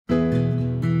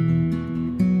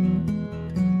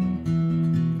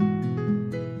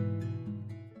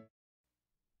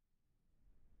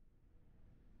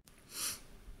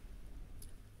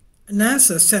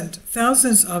NASA sent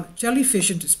thousands of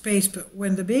jellyfish into space, but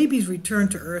when the babies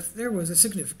returned to Earth, there was a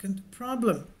significant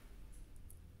problem.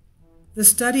 The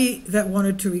study that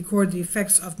wanted to record the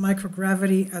effects of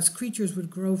microgravity as creatures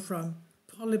would grow from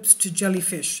polyps to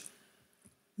jellyfish.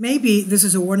 Maybe this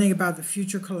is a warning about the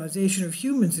future colonization of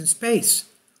humans in space.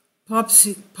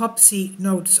 Popsy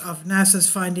notes of NASA's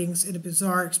findings in a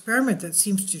bizarre experiment that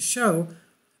seems to show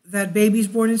that babies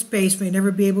born in space may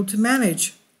never be able to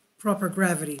manage proper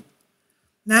gravity.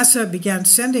 NASA began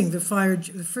sending the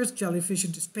first jellyfish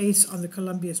into space on the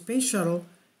Columbia Space Shuttle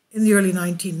in the early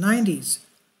 1990s.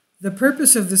 The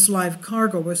purpose of this live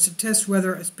cargo was to test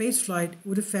whether a spaceflight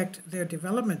would affect their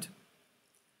development.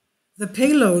 The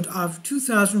payload of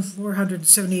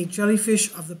 2,478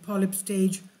 jellyfish of the polyp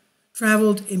stage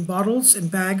traveled in bottles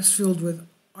and bags filled with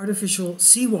artificial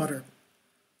seawater.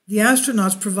 The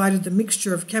astronauts provided the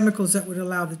mixture of chemicals that would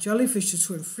allow the jellyfish to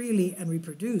swim freely and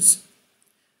reproduce.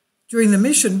 During the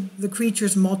mission, the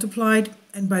creatures multiplied,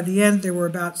 and by the end there were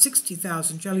about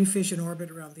 60,000 jellyfish in orbit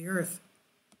around the Earth.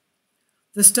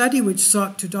 The study, which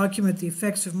sought to document the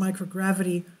effects of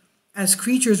microgravity as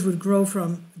creatures would grow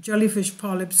from jellyfish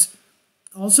polyps,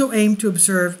 also aimed to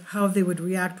observe how they would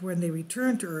react when they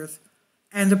returned to Earth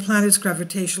and the planet's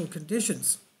gravitational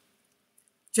conditions.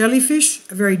 Jellyfish,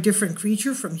 a very different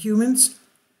creature from humans,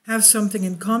 have something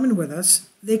in common with us.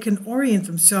 They can orient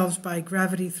themselves by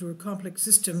gravity through a complex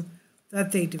system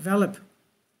that they develop.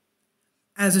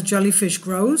 As a jellyfish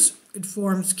grows, it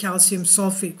forms calcium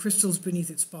sulfate crystals beneath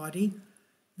its body.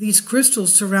 These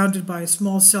crystals, surrounded by a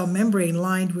small cell membrane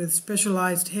lined with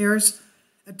specialized hairs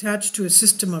attached to a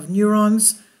system of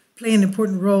neurons, play an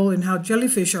important role in how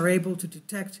jellyfish are able to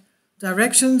detect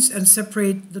directions and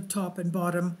separate the top and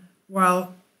bottom,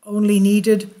 while only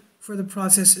needed for the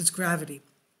process is gravity.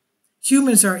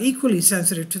 Humans are equally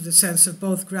sensitive to the sense of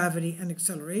both gravity and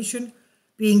acceleration,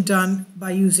 being done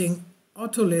by using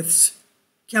otoliths,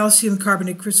 calcium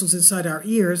carbonate crystals inside our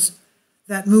ears,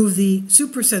 that move the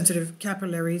supersensitive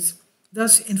capillaries,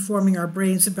 thus informing our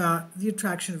brains about the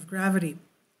attraction of gravity.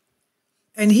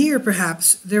 And here,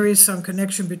 perhaps, there is some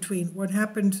connection between what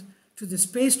happened to the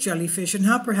space jellyfish and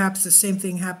how perhaps the same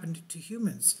thing happened to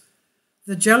humans.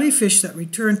 The jellyfish that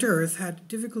returned to Earth had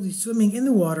difficulty swimming in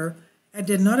the water and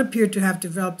did not appear to have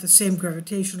developed the same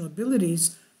gravitational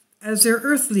abilities as their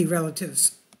earthly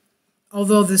relatives.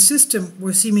 Although the system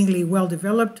was seemingly well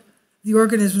developed, the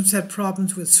organisms had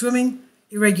problems with swimming,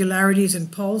 irregularities in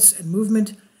pulse and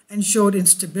movement, and showed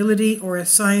instability, or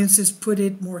as scientists put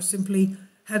it more simply,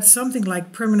 had something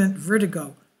like permanent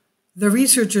vertigo. The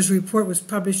researchers' report was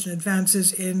published in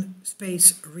Advances in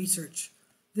Space Research.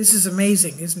 This is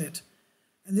amazing, isn't it?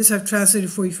 And this I've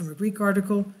translated for you from a Greek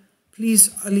article.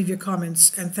 Please leave your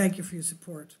comments, and thank you for your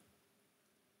support.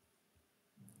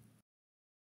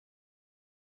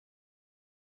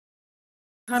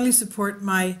 Kindly support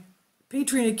my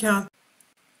Patreon account.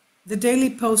 The daily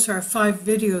posts are 5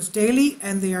 videos daily,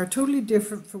 and they are totally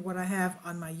different from what I have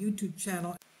on my YouTube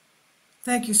channel.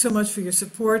 Thank you so much for your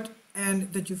support,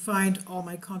 and that you find all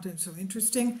my content so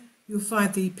interesting. You'll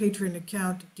find the Patreon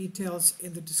account details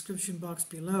in the description box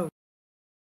below.